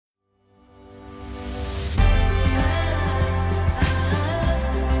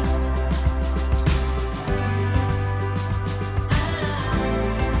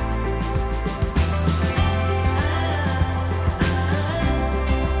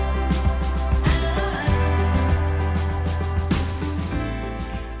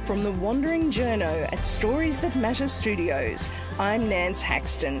wandering journo at Stories That Matter Studios. I'm Nance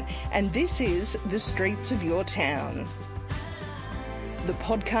Haxton, and this is The Streets of Your Town, the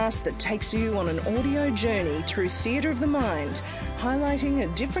podcast that takes you on an audio journey through theatre of the mind, highlighting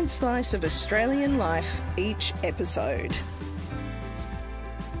a different slice of Australian life each episode.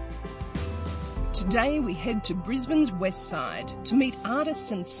 Today we head to Brisbane's west side to meet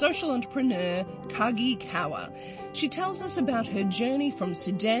artist and social entrepreneur Kagi Kowa. She tells us about her journey from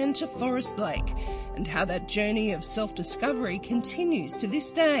Sudan to Forest Lake and how that journey of self-discovery continues to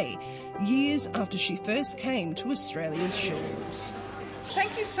this day, years after she first came to Australia's shores.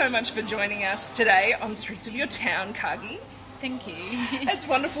 Thank you so much for joining us today on Streets of Your Town, Kagi. Thank you. It's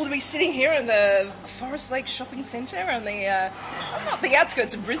wonderful to be sitting here in the Forest Lake Shopping Centre on the not the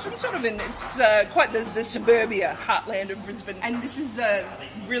outskirts of Brisbane, sort of it's quite the suburbia heartland of Brisbane. And this is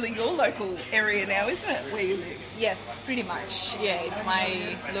really your local area now, isn't it, where you live? Yes, pretty much. Yeah, it's my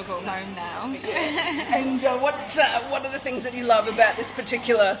local home now. And what are the things that you love about this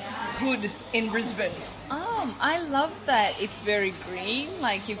particular hood in Brisbane? I love that it's very green.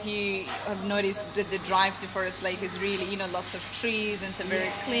 Like, if you have noticed that the drive to Forest Lake is really, lots of trees, and it's a very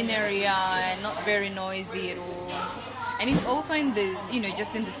clean area and not very noisy at all. And it's also in the,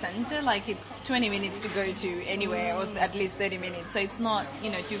 just in the centre. Like, it's 20 minutes to go to anywhere, or at least 30 minutes. So it's not,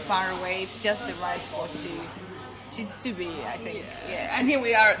 too far away. It's just the right spot to be, I think. Yeah. And here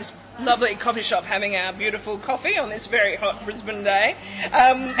we are at this lovely coffee shop having our beautiful coffee on this very hot Brisbane day.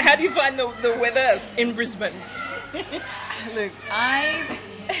 How do you find the weather in Brisbane? Look,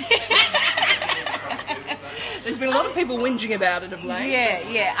 there's been a lot of people whinging about it of late.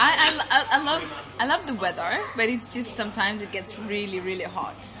 Yeah. I love the weather, but it's just sometimes it gets really, really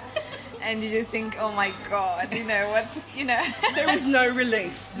hot. And you just think, oh my God, There is no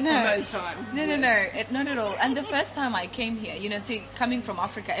relief from those times. No, not at all. And the first time I came here, coming from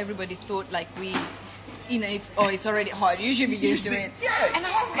Africa, everybody thought like it's already hot, you should be used to it. Yeah. And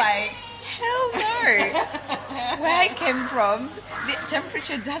I was like, hell no. Where I came from, the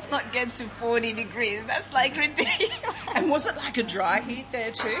temperature does not get to 40 degrees. That's like ridiculous. And was it like a dry heat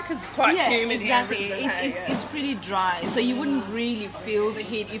there too? Because it's quite humid exactly. here in Brisbane. It's pretty dry, so you wouldn't really feel the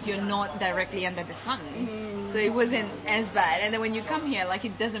heat if you're not directly under the sun. So it wasn't as bad. And then when you come here, like,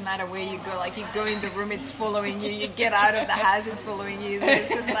 it doesn't matter where you go. Like, you go in the room, it's following you. You get out of the house, it's following you. So it's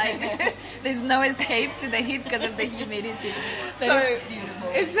just like there's no escape to the heat because of the humidity. So it's beautiful.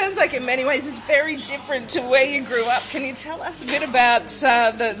 It sounds like in many ways it's very different to where you grew up. Can you tell us a bit about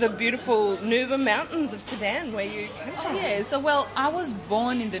the beautiful Nuba Mountains of Sudan, where you came from? Yeah, so, I was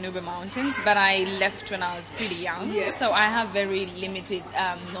born in the Nuba Mountains, but I left when I was pretty young. Yeah. So I have very limited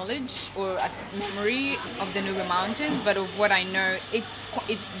knowledge or memory of the Nuba Mountains, but of what I know,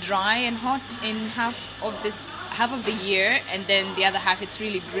 it's dry and hot in half of the year, and then the other half it's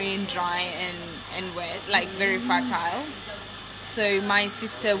really green, dry and wet, like very fertile. So my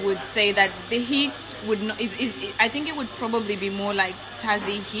sister would say that the heat would not. I think it would probably be more like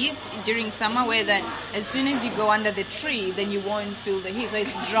Tassie heat during summer, where that as soon as you go under the tree, then you won't feel the heat. So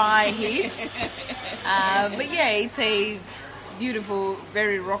it's dry heat. But yeah, it's a beautiful,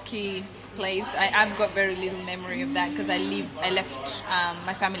 very rocky place. I've got very little memory of that because I left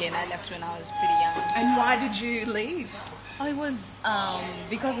my family and I left when I was pretty young. And why did you leave? Oh, it was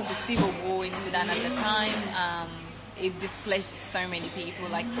because of the civil war in Sudan at the time. It displaced so many people,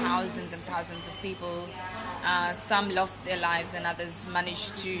 like thousands and thousands of people. Some lost their lives and others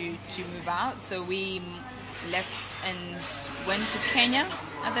managed to move out. So we left and went to Kenya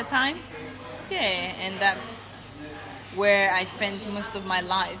at the time. Yeah, and that's where I spent most of my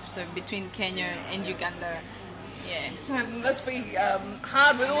life. So between Kenya and Uganda. Yeah. So it must be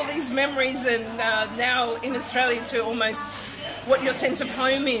hard with all these memories and now in Australia to almost what your sense of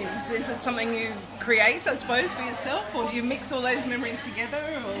home is. Is it something you create, I suppose, for yourself, or do you mix all those memories together?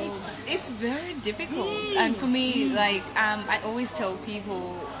 Or? It's very difficult. And for me, like, I always tell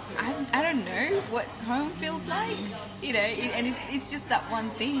people, I don't know what home feels like, and it's just that one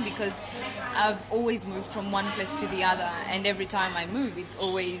thing, because I've always moved from one place to the other, and every time I move, it's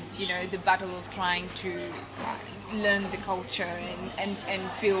always, the battle of trying to learn the culture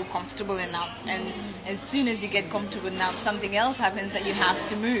and feel comfortable enough. And as soon as you get comfortable enough, something else happens that you have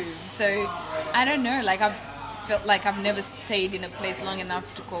to move. So I don't know, like, I've felt like I've never stayed in a place long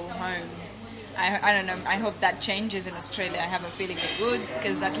enough to call home. I don't know, I hope that changes in Australia. I have a feeling it would,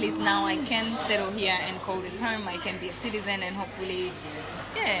 because at least now I can settle here and call this home. I can be a citizen and hopefully,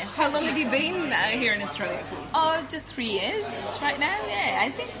 yeah. How long have you been here in Australia for? Oh, just 3 years right now, yeah.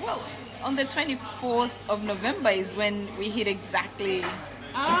 I think, on the 24th of November is when we hit exactly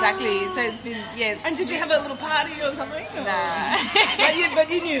Exactly. So it's been, yeah. And did you have a little party or something? Or? Nah. but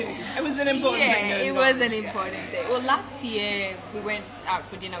you knew it was an important thing. Yeah, it was an important thing. Well, last year we went out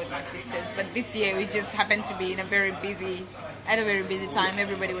for dinner with my sisters, but this year we just happened to be at a very busy time.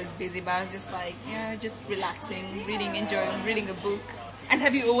 Everybody was busy, but I was just like, just relaxing, enjoying reading a book. And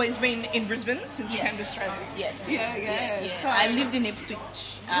have you always been in Brisbane since you came to Australia? Yes. Yeah. So I lived in Ipswich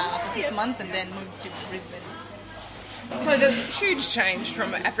for 6 months and then moved to Brisbane. So the huge change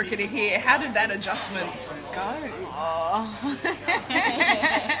from Africa to here, how did that adjustment go? Oh.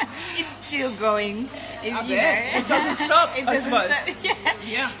 It's still going. It doesn't stop, I suppose.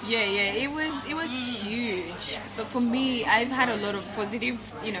 Yeah. It was huge. But for me, I've had a lot of positive,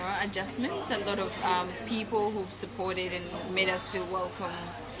 adjustments. A lot of people who've supported and made us feel welcome.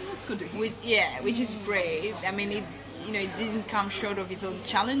 That's good to hear. Which is great. I mean, it didn't come short of its own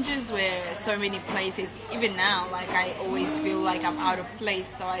challenges where so many places, even now, like I always feel like I'm out of place,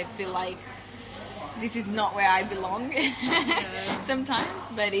 so I feel like this is not where I belong sometimes,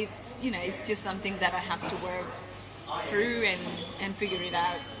 but it's just something that I have to work through and figure it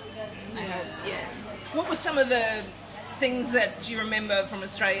out. I hope, What were some of the things that you remember from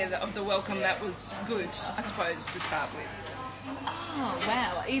Australia of the welcome that was good, I suppose, to start with? Oh,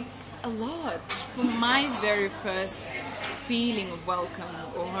 wow. It's a lot. For my very first feeling of welcome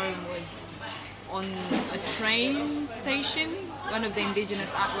or home was on a train station. One of the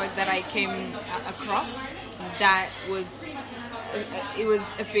indigenous artwork that I came across, that was... it was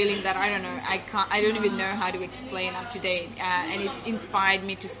a feeling that I don't even know how to explain up to date, and it inspired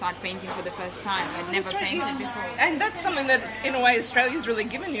me to start painting for the first time. I'd never painted before, and that's something that in a way Australia's really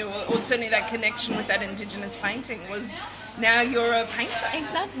given you, or certainly that connection with that indigenous painting was now you're a painter.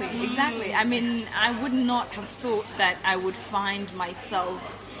 Exactly. I mean, I would not have thought that I would find myself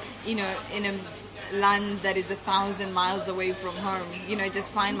in a land that is 1,000 miles away from home,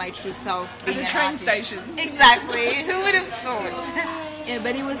 just find my true self being at a an train artist. Station. Exactly. Who would have thought? Yeah,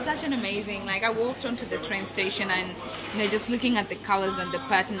 but it was such an amazing, I walked onto the train station and, just looking at the colors and the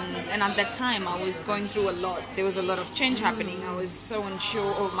patterns, and at that time I was going through a lot. There was a lot of change happening. I was so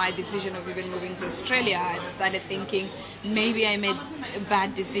unsure of my decision of even moving to Australia. I started thinking, maybe I made a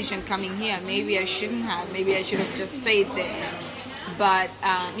bad decision coming here. Maybe I shouldn't have. Maybe I should have just stayed there. But,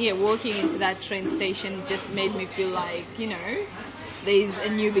 walking into that train station just made me feel like, there's a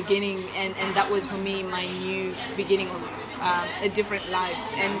new beginning. And that was, for me, my new beginning of a different life.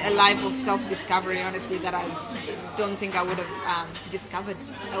 And a life of self-discovery, honestly, that I don't think I would have discovered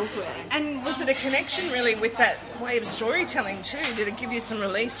elsewhere. And was it a connection, really, with that way of storytelling, too? Did it give you some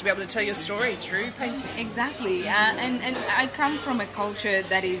release to be able to tell your story through painting? Exactly. And I come from a culture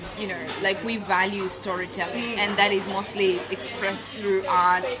that is, we value storytelling, and that is mostly expressed through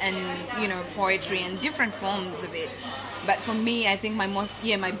art and, poetry and different forms of it. But for me, I think my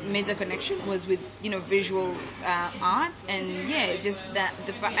major connection was with, visual art, and just that.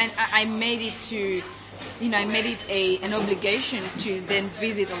 And I made it to, I made it an obligation to then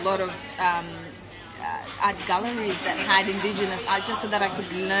visit a lot of art galleries that had indigenous art, just so that I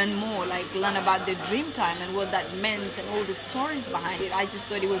could learn more, learn about the Dreamtime and what that meant and all the stories behind it. I just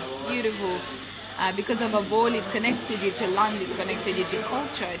thought it was beautiful. Because above all, it connected you to land, it connected you to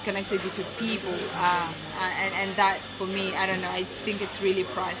culture, it connected you to people, and that, for me, I don't know, I think it's really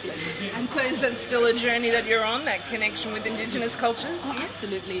priceless. And so is it still a journey that you're on, that connection with indigenous cultures? Oh,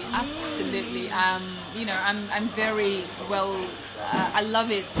 absolutely. I'm very well, I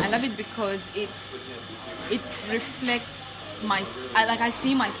love it because it reflects I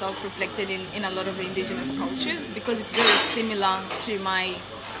see myself reflected in a lot of the indigenous cultures, because it's very similar to my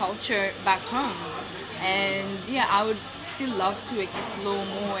culture back home. And I would still love to explore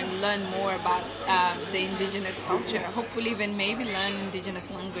more and learn more about the indigenous culture. Hopefully even maybe learn indigenous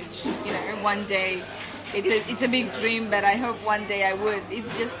language. One day. It's a big dream, but I hope one day I would.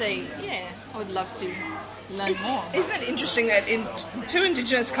 It's just I would love to learn more. Isn't it interesting that in two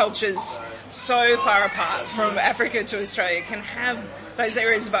indigenous cultures so far apart from Africa to Australia can have those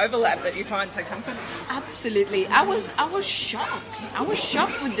areas of overlap that you find so comforting? Absolutely. I was shocked. I was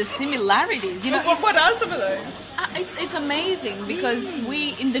shocked with the similarities. What are some of those? It's amazing, because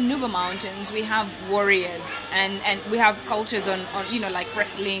we in the Nuba Mountains, we have warriors and we have cultures on like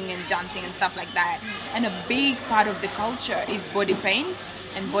wrestling and dancing and stuff like that. And a big part of the culture is body paint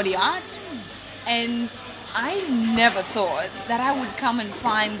and body art. And I never thought that I would come and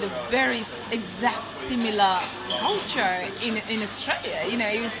find the very exact similar culture in Australia.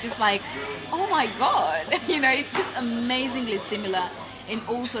 It was just like, oh my God, it's just amazingly similar in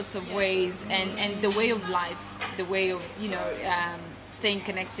all sorts of ways, and the way of life, the way of, staying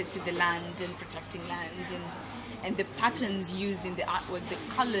connected to the land and protecting land, and the patterns used in the artwork, the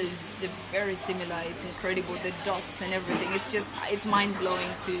colors, they're very similar. It's incredible, the dots and everything. It's mind-blowing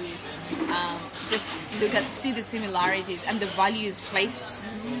to just see the similarities and the values placed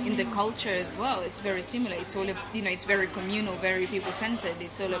in the culture as well. It's very similar. It's all, it's very communal, very people-centered.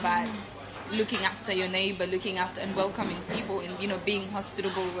 It's all about looking after your neighbor, looking after and welcoming people, and being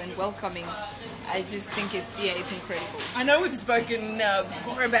hospitable and welcoming. I just think it's incredible. I know we've spoken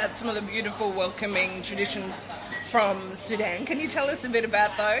before about some of the beautiful welcoming traditions from Sudan. Can you tell us a bit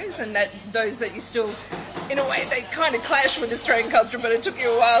about those, and those that you still, in a way, they kind of clash with Australian culture, but it took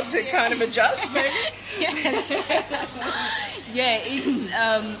you a while to kind of adjust, maybe? Yes.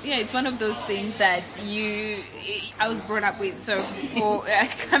 It's one of those things that I was brought up with. So for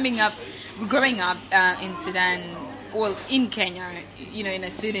growing up in Sudan, well, in Kenya, in a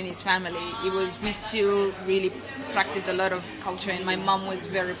Sudanese family, we still really practiced a lot of culture, and my mom was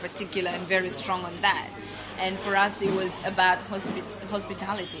very particular and very strong on that. And for us, it was about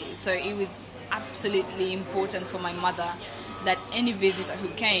hospitality. So it was absolutely important for my mother that any visitor who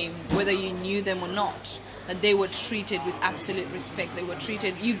came, whether you knew them or not, that they were treated with absolute respect. They were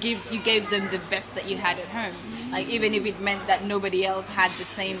treated. You gave them the best that you had at home. Like, even if it meant that nobody else had the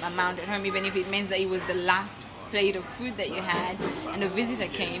same amount at home, even if it means that it was the last plate of food that you had and a visitor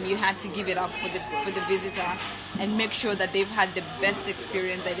came, you had to give it up for the visitor and make sure that they've had the best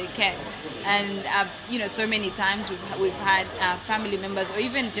experience that they can. And so many times we've had family members or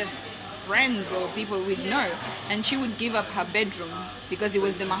even just friends or people we'd know, and she would give up her bedroom because it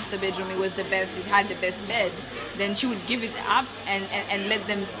was the master bedroom, it was the best, it had the best bed. Then she would give it up and let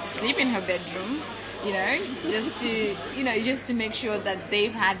them sleep in her bedroom, just to make sure that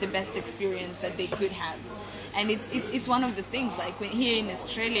they've had the best experience that they could have. And it's one of the things, like here in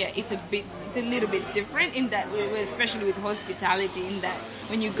Australia, it's a little bit different in that, especially with hospitality, in that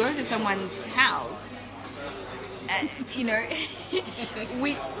when you go to someone's house,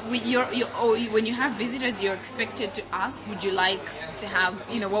 when you have visitors, you're expected to ask, would you like to have,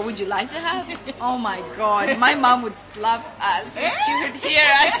 what would you like to have? Oh my God, my mom would slap us if she would hear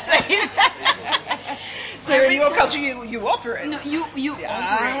us say that. So in your culture, you offer it. No, you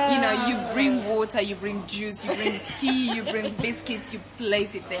offer it. You bring water, you bring juice, you bring tea, you bring biscuits, you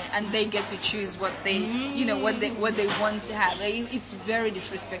place it there, and they get to choose what they, what they want to have. It's very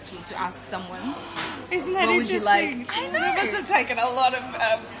disrespectful to ask someone, isn't that what would you like? I know. It must have taken a lot of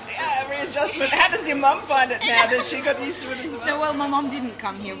readjustment. How does your mum find it now? Does she got used to it as well? No, well, my mom didn't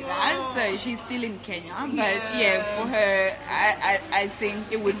come here with us, so she's still in Kenya. But for her, I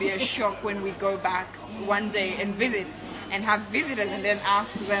think it would be a shock when we go back one day and visit and have visitors and then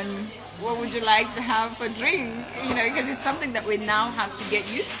ask them, what would you like to have for drink? Because it's something that we now have to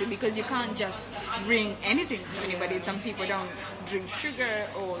get used to, because you can't just bring anything to anybody. Some people don't drink sugar,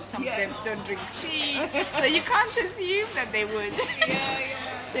 or some of them don't drink tea, so you can't assume that they would.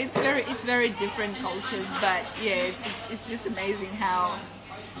 So it's very different cultures, but it's just amazing how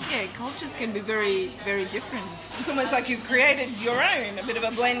cultures can be very, very different. It's almost like you've created your own, a bit of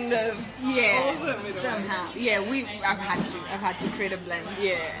a blend of all of them. Somehow. I've had to create a blend,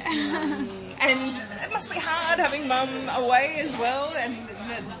 And it must be hard having mum away as well. And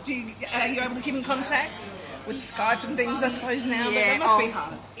are you able to keep in contact with Skype and things, I suppose, now? But that must be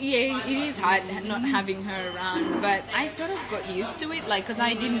hard. Yeah, it is hard not having her around. But I sort of got used to it, because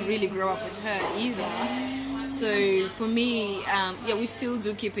I didn't really grow up with her either. So for me, we still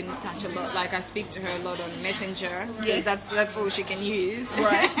do keep in touch a lot. Like, I speak to her a lot on Messenger, because that's all she can use.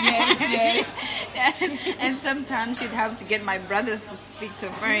 Right. Yes. And sometimes she'd have to get my brothers to fix her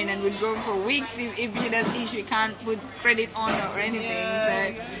phone, and we'd go for weeks if she can't put credit on or anything.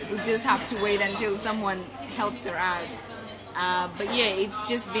 So we just have to wait until someone helps her out. But it's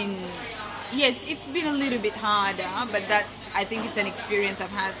just been it's been a little bit harder, but that, I think it's an experience I've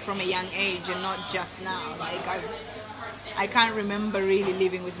had from a young age, and not just now. Like, I can't remember really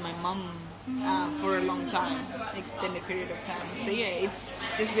living with my mum for a long time, extended period of time. So it's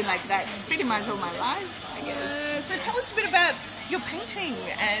just been like that pretty much all my life, I guess. So tell us a bit about your painting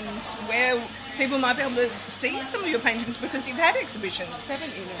and where people might be able to see some of your paintings, because you've had exhibitions,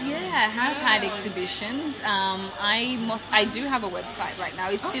 haven't you? Yeah, I have had exhibitions. I do have a website right now.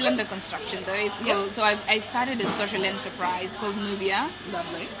 It's still under construction though. It's called, so I started a social enterprise called Nubia.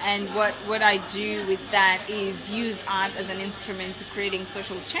 Lovely. And what I do with that is use art as an instrument to creating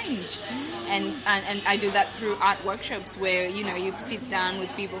social change. And I do that through art workshops where, you sit down with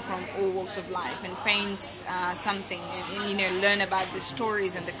people from all walks of life and paint something and learn about the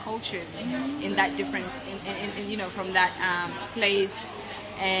stories and the cultures in that different, from that place.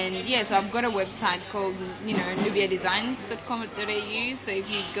 And yeah, so I've got a website called, nubiadesigns.com.au. So if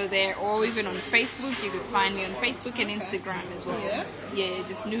you go there, or even on Facebook, you could find me on Facebook and Instagram as well. Yeah,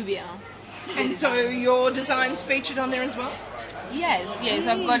 just Nubia. And so your designs featured on there as well? Yes.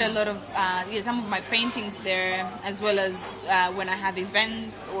 I've got a lot of, some of my paintings there, as well as when I have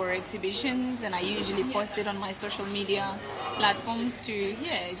events or exhibitions, and I usually post it on my social media platforms to,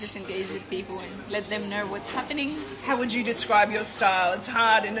 just engage with people and let them know what's happening. How would you describe your style? It's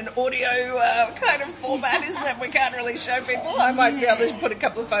hard in an audio kind of format, isn't it? We can't really show people. I might be able to put a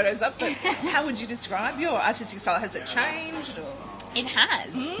couple of photos up, but how would you describe your artistic style? Has it changed? Or? It has.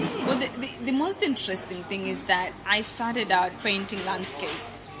 Well, the most interesting thing is that I started out painting landscape,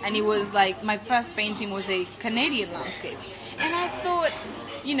 and it was like my first painting was a Canadian landscape, and I thought,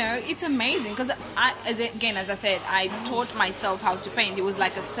 it's amazing because as I said, I taught myself how to paint. It was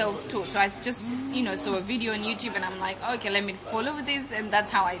like a self-taught. So I just, saw a video on YouTube, and I'm like, okay, let me follow this, and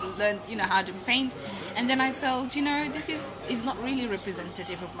that's how I learned, how to paint. And then I felt, this is not really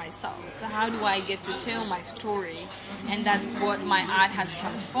representative of myself. How do I get to tell my story? And that's what my art has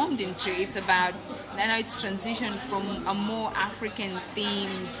transformed into. It's about, it's transitioned from a more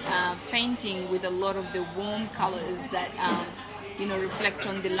African-themed painting with a lot of the warm colors that reflect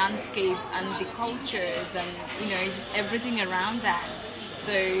on the landscape and the cultures and, just everything around that.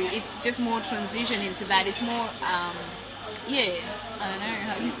 So it's just more transition into that. It's more, I don't know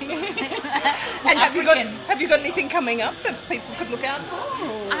how to explain that. And have you got anything coming up that people could look out for?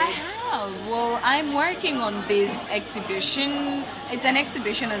 Or? I have. Well, I'm working on this exhibition. It's an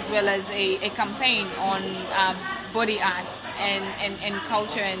exhibition as well as a campaign on body art and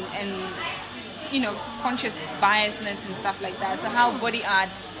culture and conscious biasness and stuff like that. So how body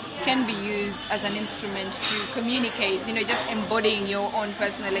art can be used as an instrument to communicate, just embodying your own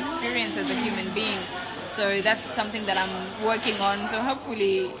personal experience as a human being. So that's something that I'm working on. So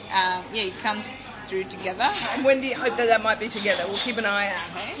hopefully, it comes through together. And when do you hope that might be together? We'll keep an eye out,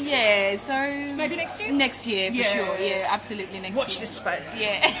 hey? Yeah, so... Maybe next year? Next year, for sure. Yeah, absolutely next Watch year. this space.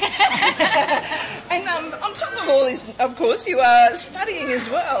 Yeah. And on top of all this, of course, you are studying as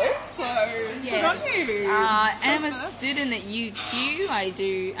well. So, good on you. I'm a student at UQ. I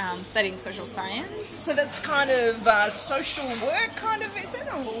do studying social science. So that's kind of social work, kind of, is it?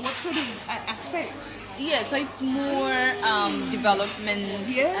 Or what sort of aspect? Yeah, so it's more development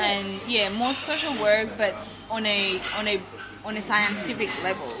and more social work, but on a scientific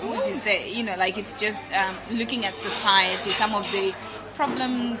level. If you say, like it's just looking at society, some of the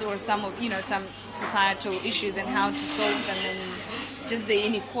problems or some of some societal issues and how to solve them, and just the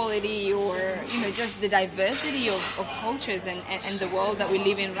inequality or just the diversity of cultures and the world that we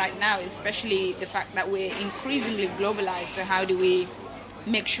live in right now, especially the fact that we're increasingly globalized. So how do we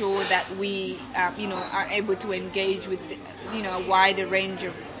make sure that we are able to engage with a wider range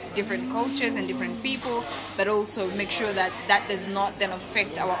of different cultures and different people, but also make sure that that does not then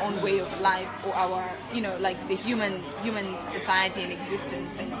affect our own way of life or our like the human society and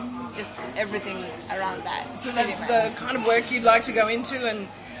existence and just everything around that. So that's the kind of work you'd like to go into, and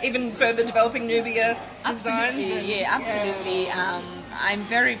even further developing Nubia designs. Absolutely. I'm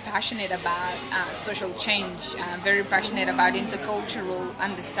very passionate about social change. I'm very passionate about intercultural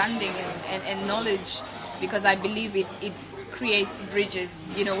understanding and knowledge, because I believe it creates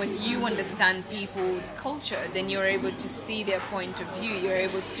bridges. When you understand people's culture, then you're able to see their point of view. You're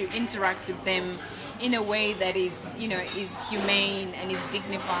able to interact with them in a way that is humane and is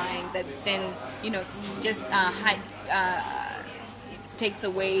dignifying, that then just takes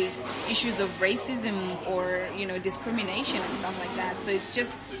away issues of racism or discrimination and stuff like that. So it's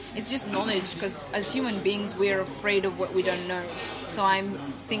just knowledge, because as human beings we're afraid of what we don't know. So I'm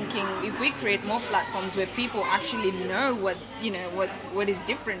thinking if we create more platforms where people actually know what is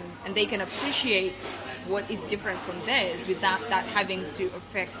different, and they can appreciate what is different from theirs without that having to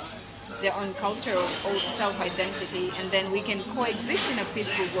affect their own culture or self-identity, and then we can coexist in a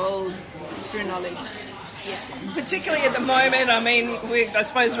peaceful world through knowledge. Yeah. Particularly at the moment, I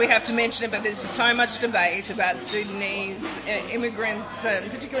suppose we have to mention it, but there's so much debate about Sudanese immigrants, and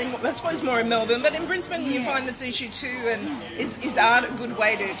particularly, I suppose, more in Melbourne, but in Brisbane you find that's an issue too. And is art a good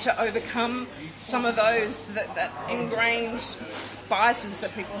way to overcome some of those that ingrained biases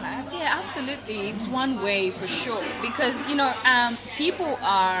that people have? Yeah, absolutely. It's one way for sure, because people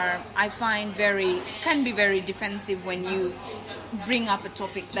are, I find, can be very defensive when you bring up a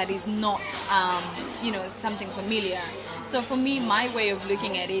topic that is not something familiar. So for me, my way of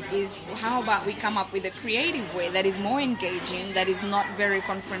looking at it is, how about we come up with a creative way that is more engaging, that is not very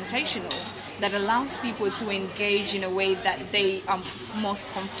confrontational, that allows people to engage in a way that they are most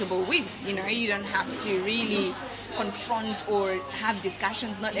comfortable with. You know, you don't have to really confront or have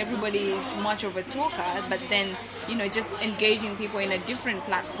discussions. Not everybody is much of a talker, but then, you know, just engaging people in a different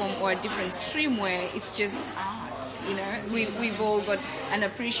platform or a different stream where it's just art. You know, we've all got an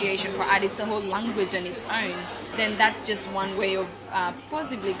appreciation for art. It's a whole language on its own. Then that's just one way of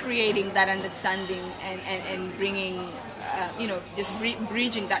possibly creating that understanding and bringing, just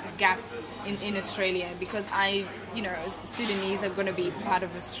bridging that gap in Australia, because Sudanese are going to be part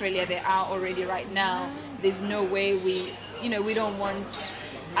of Australia. They are already right now. There's no way we don't want,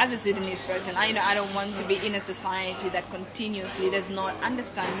 as a Sudanese person, I don't want to be in a society that continuously does not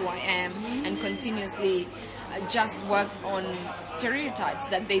understand who I am and continuously just works on stereotypes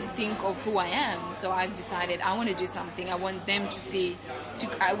that they think of who I am. So I've decided I want to do something. I want them to see,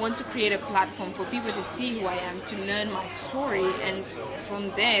 I want to create a platform for people to see who I am, to learn my story, and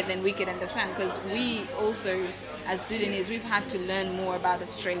from there then we can understand, because we also, as Sudanese, we've had to learn more about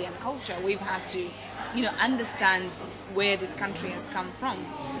Australian culture. We've had to, understand where this country has come from.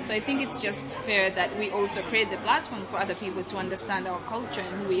 So I think it's just fair that we also create the platform for other people to understand our culture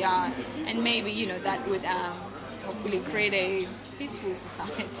and who we are, and maybe, that would hopefully create a peaceful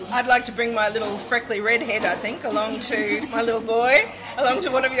society. I'd like to bring my little freckly redhead, I think, along to my little boy, along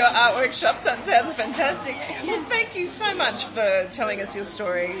to one of your art workshops. That sounds fantastic. Well, thank you so much for telling us your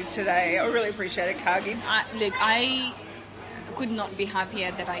story today. I really appreciate it, Kagi. I could not be happier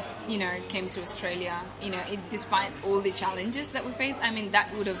that I, came to Australia. Despite all the challenges that we face, that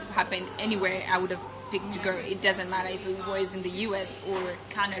would have happened anywhere I would have picked to go. It doesn't matter if it was in the US or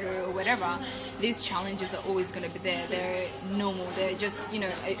Canada or whatever. These challenges are always going to be there. They're normal. They're just,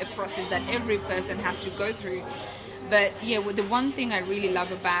 a process that every person has to go through. But yeah, the one thing I really love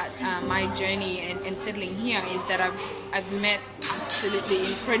about my journey and settling here is that I've met absolutely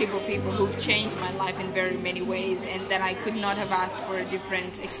incredible people who've changed my life in very many ways, and that I could not have asked for a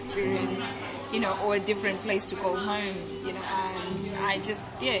different experience, or a different place to call home, and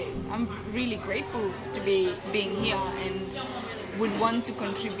I'm really grateful to be being here, and would want to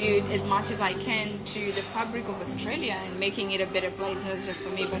contribute as much as I can to the fabric of Australia and making it a better place, not just for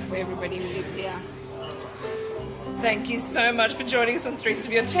me, but for everybody who lives here. Thank you so much for joining us on Streets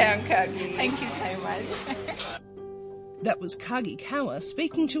of Your Town, Kagi. Thank you so much. That was Kagi Kowa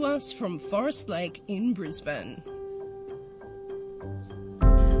speaking to us from Forest Lake in Brisbane.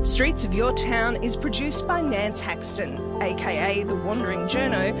 Streets of Your Town is produced by Nance Haxton, aka The Wandering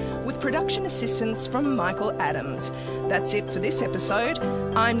Journo, with production assistance from Michael Adams. That's it for this episode.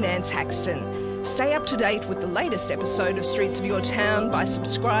 I'm Nance Haxton. Stay up to date with the latest episode of Streets of Your Town by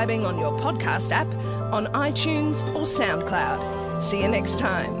subscribing on your podcast app, on iTunes or SoundCloud. See you next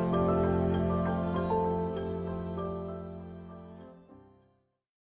time.